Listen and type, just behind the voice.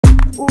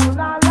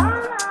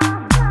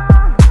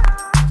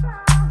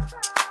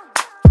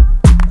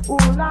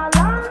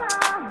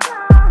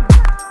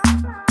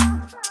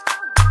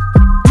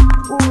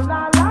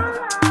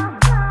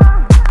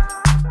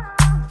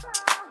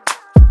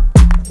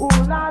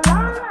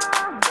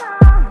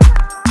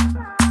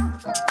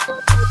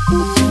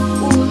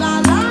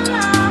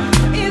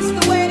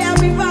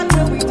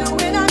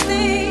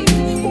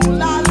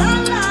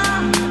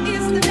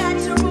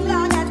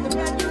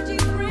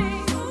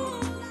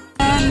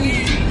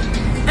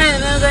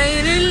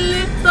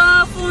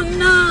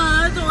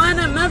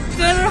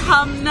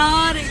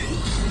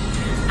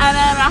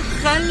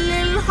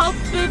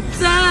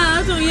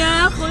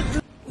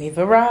We've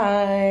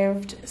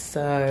arrived.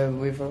 So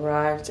we've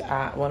arrived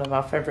at one of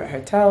our favourite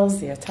hotels,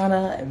 the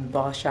Otana in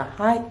Barsha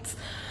Heights.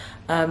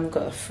 We've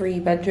got a 3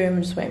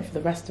 bedroom, just waiting for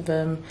the rest of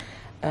them.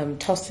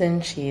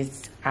 Tossin,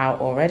 she's out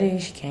already,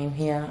 she came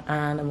here,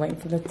 and I'm waiting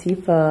for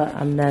Latifa,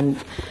 and then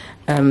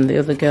the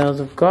other girls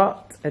have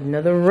got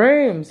another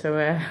room. So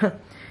we're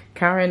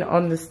carrying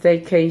on the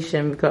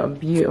staycation. We've got a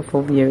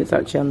beautiful view. It's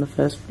actually on the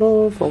first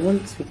floor. For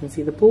once we can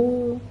see the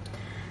pool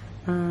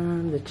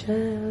and the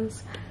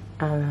chairs,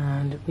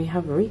 and we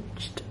have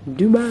reached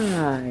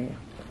Dubai.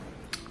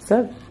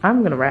 So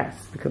I'm gonna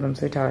rest because I'm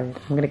so tired.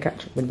 I'm gonna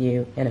catch up with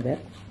you in a bit.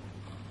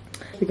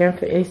 We're going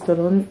for Easter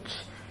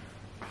lunch.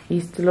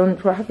 Easter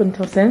lunch. What happened,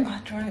 Tossin? I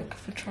drank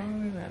for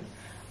trying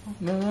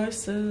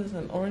mimosas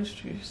and orange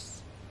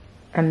juice.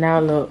 And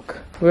now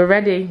look, we're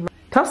ready.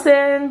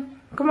 Tossin,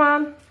 come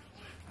on.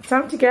 It's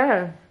time to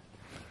go.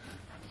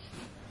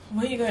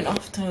 Where are you going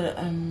after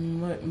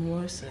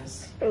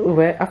mimosas?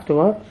 Where, after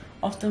what?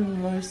 After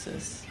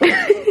mimosas.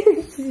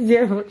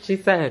 Yeah, what she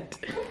said.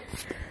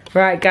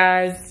 Right,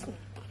 guys.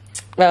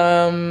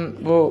 Where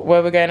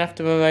we're going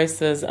after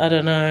mimosas, I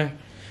don't know.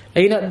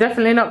 Are you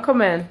definitely not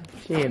coming?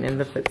 She ain't in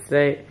the fit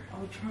state.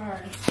 I'll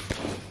try.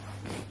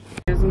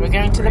 We're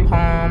going to the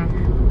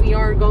Palm. We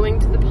are going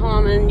to the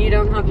Palm, and you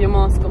don't have your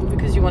mask on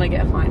because you want to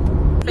get a fine.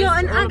 You're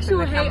an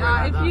actual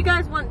hater. If you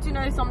guys want to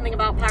know something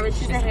about Paris,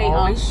 she's a hater.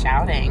 Always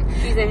shouting.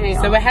 She's a hater.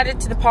 So we're headed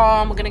to the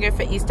Palm. We're gonna go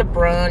for Easter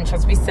brunch.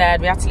 As we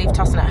said, we had to leave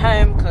Tossin at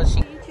home because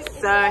she.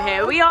 So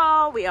here we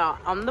are. We are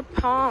on the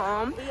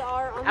Palm, we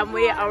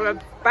are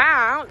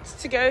about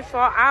to go for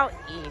our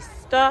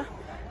Easter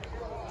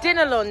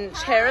dinner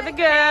lunch. Here are the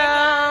girls.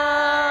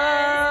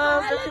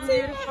 Looking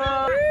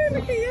beautiful. Ooh,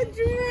 look at your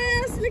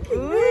dress. Look at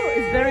Ooh,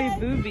 it's very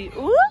booby.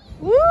 Ooh,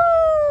 woo.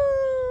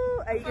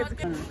 Are you good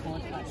to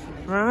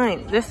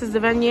Right, this is the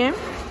venue,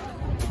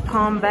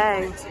 Palm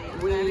Bay.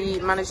 We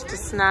managed to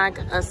snag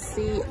a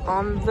seat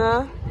on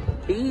the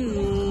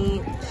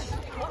beach.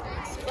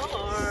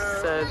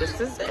 So this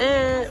is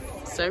it.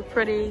 So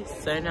pretty,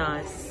 so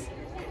nice.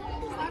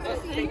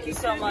 Thank you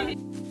so much.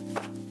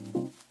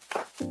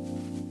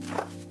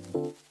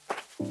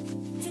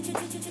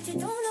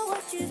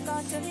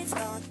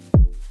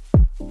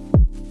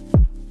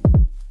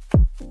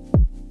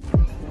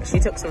 She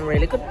took some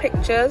really good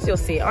pictures. You'll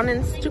see it on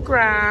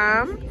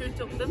Instagram. Who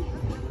took them?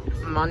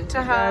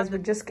 Montaha. We're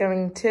just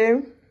going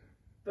to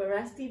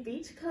Barasti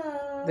Beach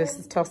Club. This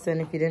is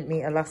Tossin. If you didn't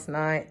meet her last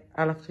night,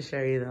 I'll have to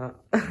show you that.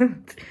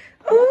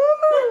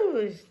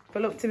 Ooh,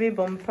 pull up to me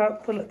bumper.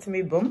 Pull up to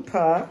me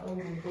bumper. Oh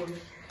my gosh.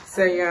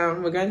 So yeah,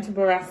 we're going to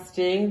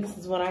Barasti. This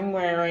is what I'm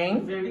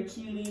wearing. Very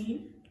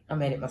cutie. I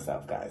made it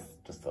myself, guys.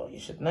 Just thought you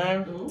should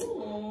know.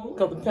 Ooh.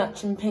 Got the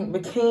matching pink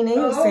bikini.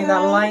 You see that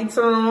light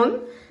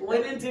on?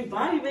 When in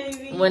Dubai,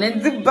 baby. When in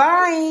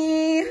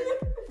Dubai.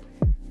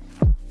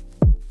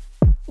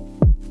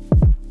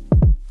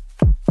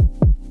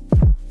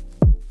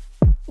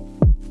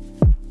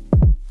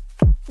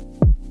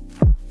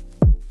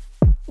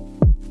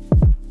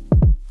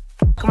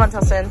 Come on,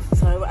 Tossin.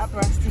 So we're at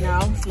Barasti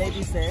now. It's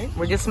Ladies' Day.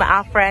 We just met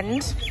our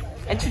friend.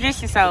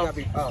 Introduce yourself.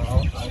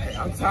 Oh, okay.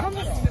 I'm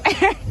Thomas.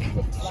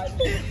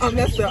 I'm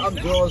Esther. I'm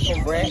girls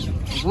from Brad.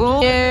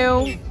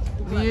 Woo!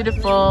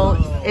 Beautiful.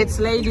 It's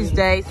Ladies'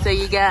 Day, so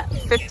you get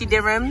 50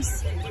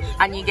 dirhams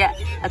and you get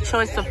a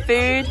choice of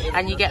food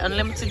and you get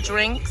unlimited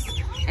drinks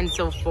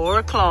until 4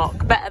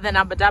 o'clock. Better than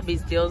Abu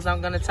Dhabi's deals, I'm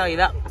going to tell you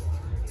that.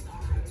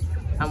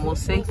 And we'll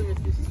see.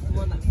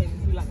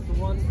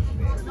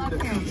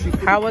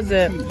 How was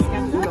it?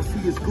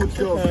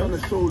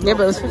 Yeah,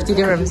 but it was 50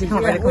 dirhams. You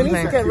can't really complain. We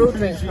need to get road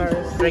drinks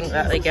first. Drink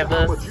that they give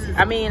us.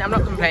 I mean, I'm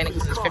not complaining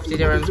because it's 50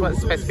 dirhams. What's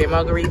it supposed to be, a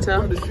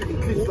margarita?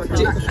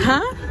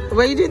 Huh?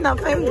 Why are you doing that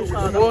face?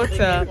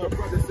 Water.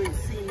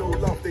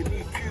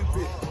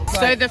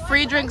 So the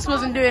free drinks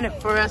wasn't doing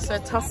it for us, so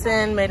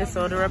Tossin made us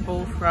order a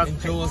bullfrog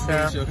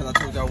pizza. Because I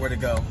told y'all where to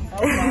go.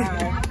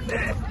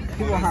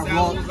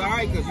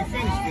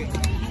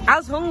 I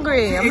was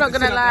hungry, I'm not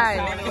gonna lie.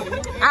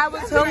 I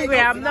was hungry,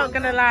 I'm not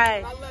gonna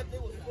lie.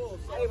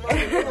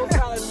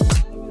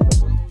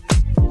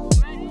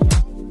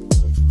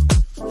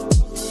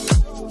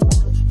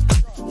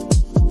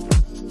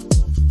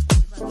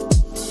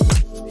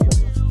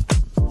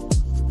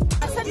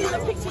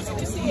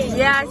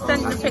 Yeah, I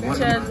sent the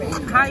pictures.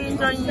 How are you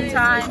enjoying your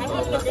time?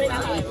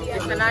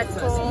 It's a nice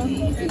call.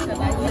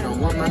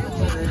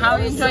 How are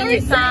you enjoying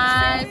your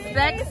time?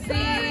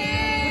 Sexy.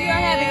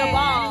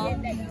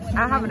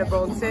 I'm having a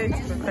ball too, to be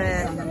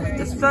fair.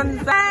 The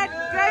sun's set!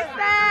 Go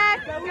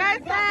set! Go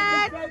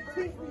set!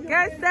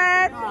 Go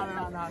set!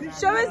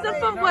 Show us the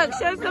footwork,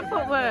 show us the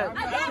footwork.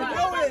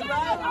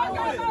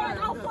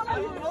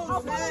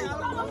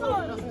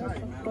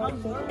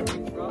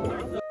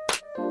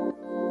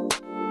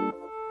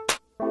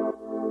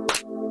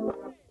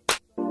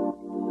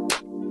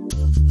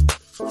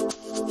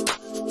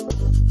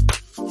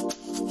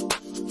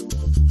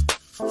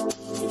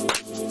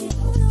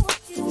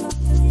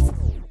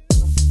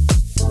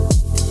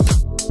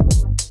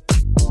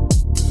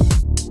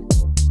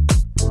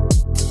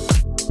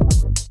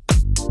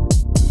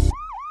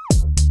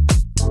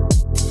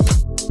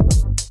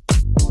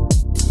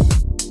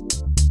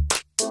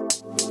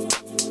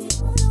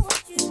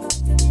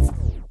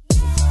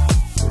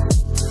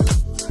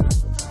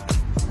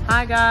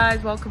 Hi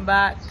guys, welcome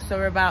back. So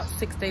we're about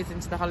 6 days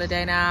into the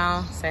holiday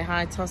now. Say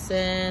hi,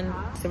 Tossin.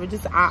 So we're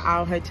just at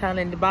our hotel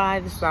in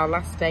Dubai. This is our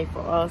last day for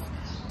us.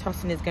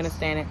 Tossin is going to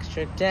stay an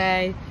extra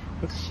day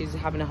because she's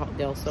having a hot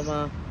girl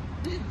summer.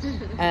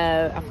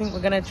 I think we're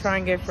going to try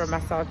and go for a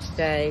massage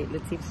today.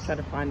 Latif's trying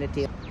to find a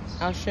deal.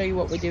 I'll show you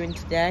what we're doing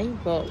today,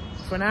 but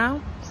for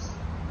now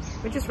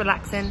we're just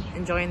relaxing,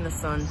 enjoying the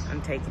sun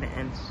and taking it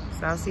in.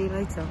 So I'll see you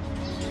later.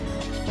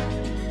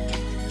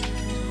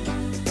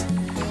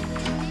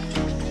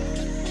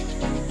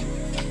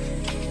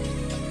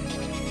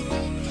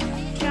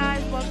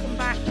 Welcome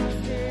back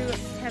to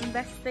 10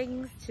 best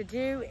things to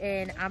do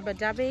in Abu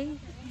Dhabi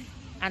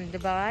and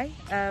Dubai.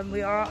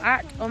 We are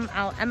at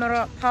Al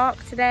Emirat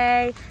Park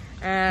today.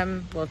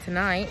 Well,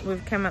 tonight.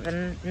 We've come at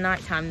the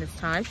night time this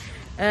time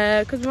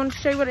because we want to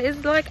show you what it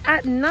is like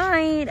at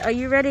night. Are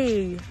you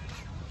ready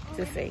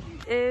to see?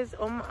 Is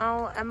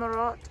Al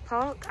Emirat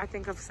Park. I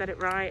think I've said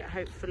it right,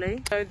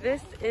 hopefully. So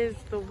this is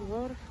the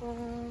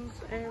waterfalls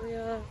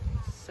area.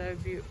 So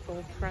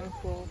beautiful,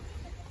 tranquil.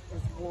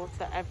 There's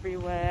water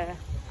everywhere.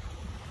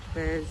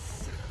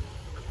 There's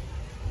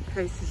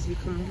places you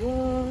can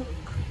walk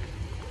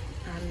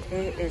and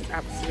it is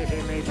absolutely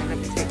amazing. Let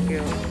me take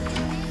you.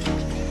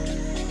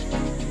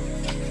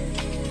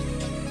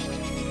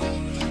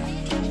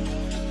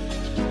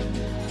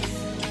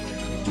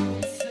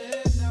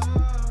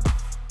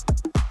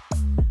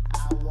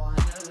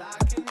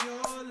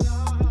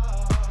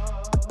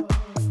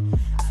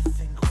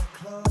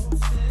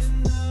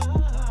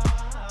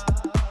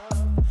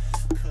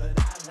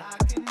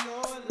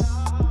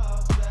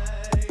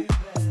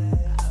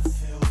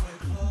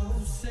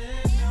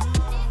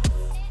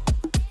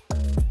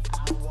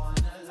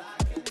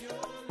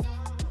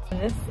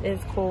 This is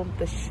called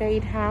the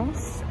Shade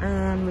House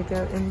and we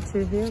go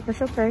into here.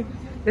 Mashope.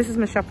 This is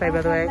Mashope,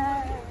 by the way.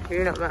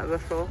 You've not met her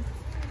before.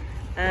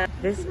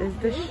 This is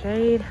the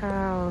Shade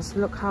House.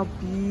 Look how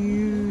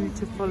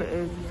beautiful it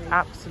is. It's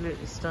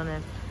absolutely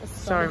stunning.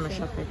 Sorry,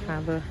 Mashope,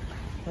 have a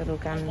little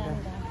gander.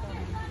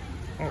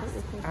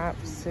 It's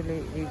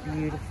absolutely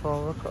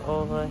beautiful. Look at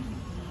all the...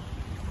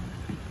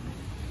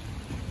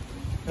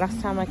 Last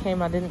time I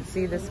came I didn't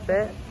see this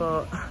bit,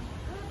 but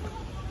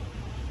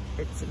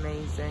it's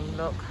amazing.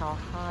 Look how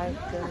high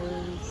it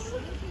goes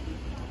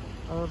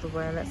all the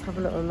way. Let's have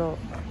a little look.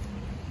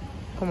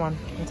 Come on,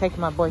 I'm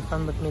taking my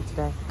boyfriend with me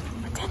today.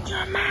 Pretend you're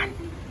a man.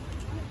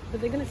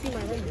 But they're gonna see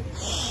my ring.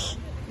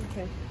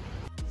 Okay.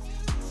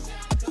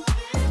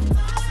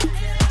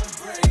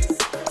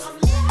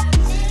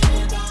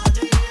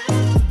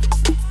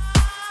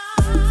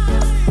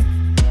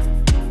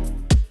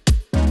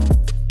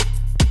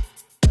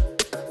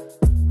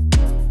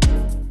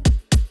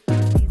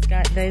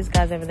 Those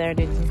guys over there are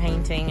doing some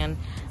painting and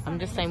I'm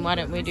just saying, why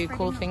don't we do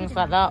cool things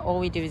like that? All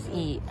we do is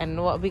eat.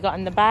 And what have we got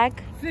in the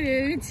bag?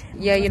 Food.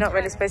 Yeah, you're not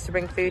really supposed to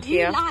bring food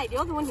here. You lied.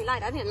 You're the one who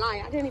lied. I didn't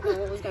lie. I didn't even know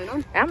what was going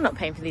on. I'm not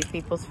paying for these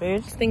people's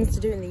food. There's things to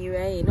do in the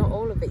UAE. Not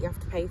all of it you have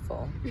to pay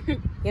for.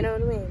 You know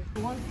what I mean?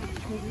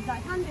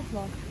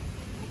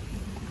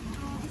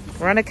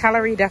 We're on a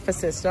calorie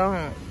deficit,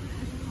 don't.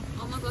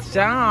 Oh my gosh.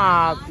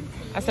 Stop.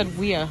 I said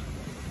we're.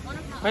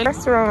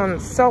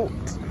 Restaurant, Salt.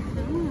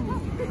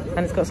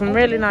 And it's got some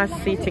really nice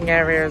seating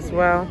area as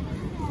well.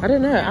 I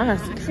don't know,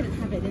 ask. I shouldn't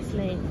have it this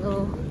late.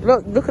 Oh.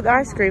 Look at the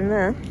ice cream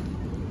there.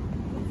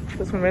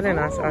 Got some really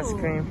nice ice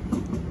cream.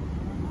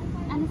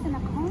 And it's in a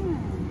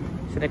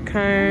cone. It's in a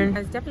cone.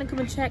 Guys, definitely come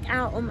and check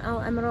out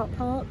Al Emirat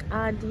Park.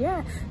 And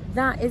yeah,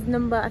 that is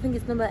I think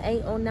it's number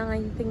 8 or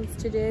 9 things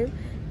to do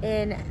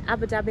in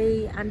Abu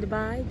Dhabi and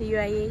Dubai, the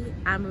UAE.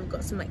 And we've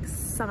got some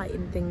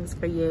exciting things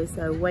for you.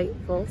 So wait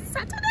for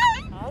Saturday.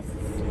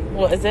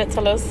 What is it?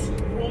 Tell us.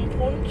 Rum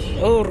punch.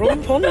 Oh,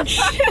 rum punch.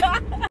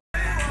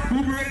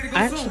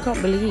 I actually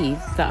can't believe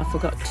that I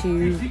forgot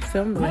to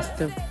film the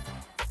rest of,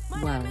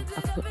 well,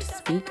 I forgot to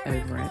speak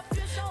over it.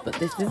 But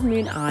this is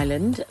Moon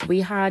Island.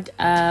 We had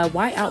a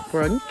whiteout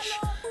brunch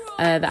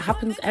that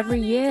happens every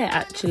year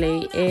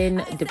actually in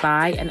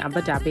Dubai and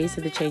Abu Dhabi.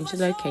 So they changed the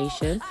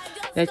location.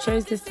 They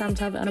chose this time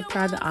to have it on a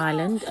private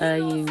island.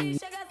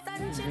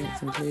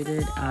 Drinks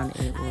included and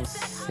it was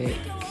sick.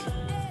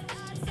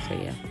 So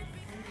yeah.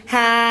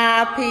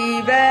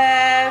 Happy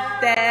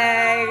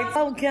birthday!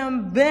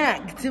 Welcome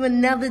back to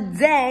another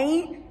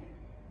day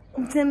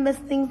 10 best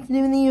things to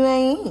do in the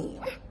UAE.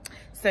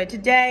 So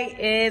today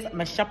is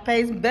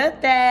Mashape's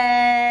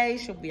birthday.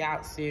 She'll be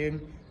out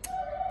soon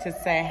to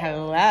say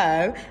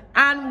hello.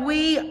 And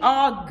we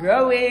are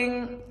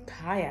going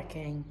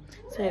kayaking.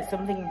 So it's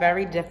something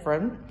very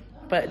different,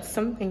 but it's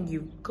something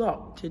you've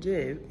got to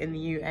do in the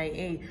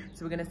UAE.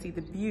 So we're gonna see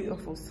the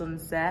beautiful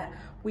sunset.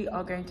 We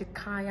are going to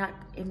kayak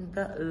in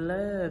the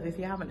Love. If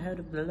you haven't heard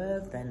of the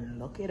Love, then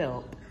look it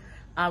up.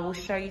 I will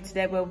show you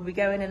today where we'll be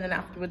going, and then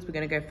afterwards we're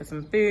gonna go for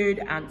some food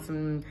and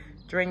some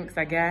drinks,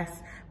 I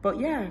guess. But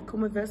yeah,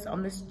 come with us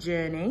on this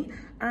journey.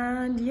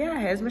 And yeah,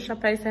 here's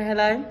Mashape, say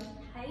hello.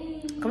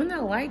 Hi. Come in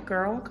that light,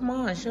 girl, come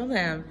on, show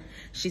them.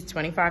 She's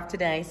 25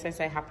 today, so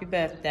say happy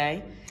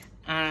birthday.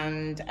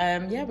 And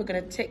yeah, we're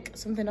gonna tick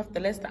something off the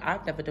list that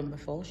I've never done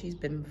before. She's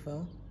been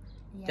before.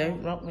 Yeah.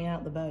 Don't rock me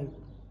out the boat.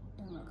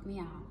 Don't rock me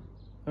out.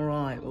 All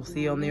right, we'll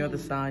see you on the other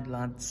side,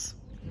 lads.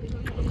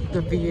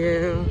 The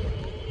view.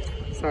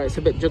 Sorry, it's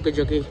a bit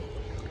juggy.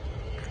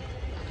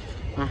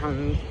 My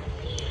hands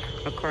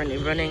are currently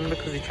running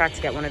because we tried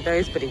to get one of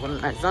those, but he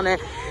wouldn't let us on it.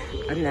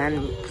 And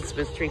then, because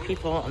there's 3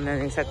 people, and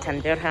then he said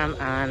 10 dirham,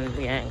 and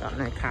we ain't got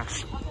no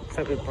cash,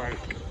 so we broke.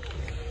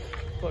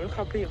 But look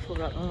how beautiful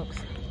that looks.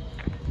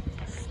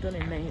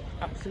 Stunning, mate.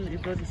 Absolutely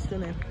bloody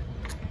stunning.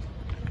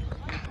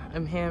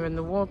 I'm here in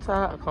the water.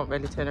 I can't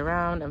really turn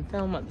around and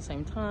film at the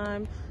same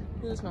time.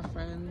 Here's my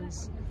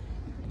friends.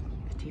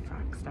 Petit for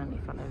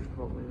accidentally fell over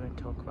what we were going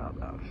to talk about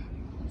though.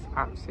 It's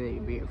absolutely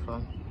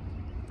beautiful.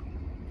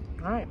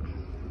 Right.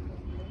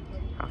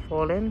 I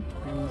fall in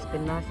and it's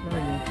been nice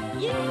knowing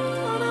you. You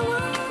are the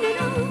one and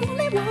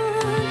only one.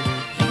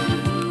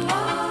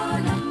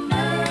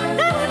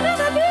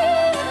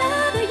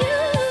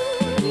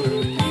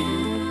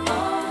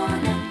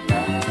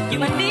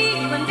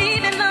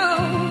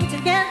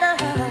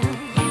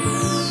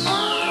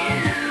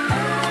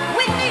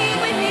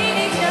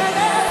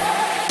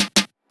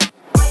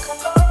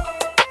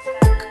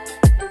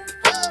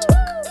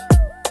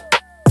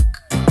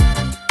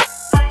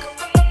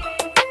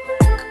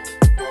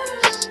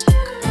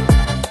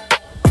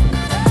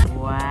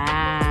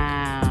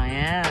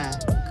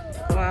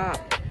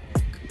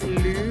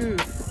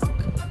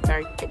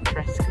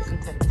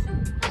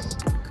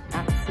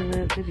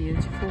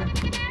 Beautiful.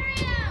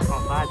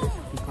 Can't buy this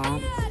if you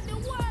can't.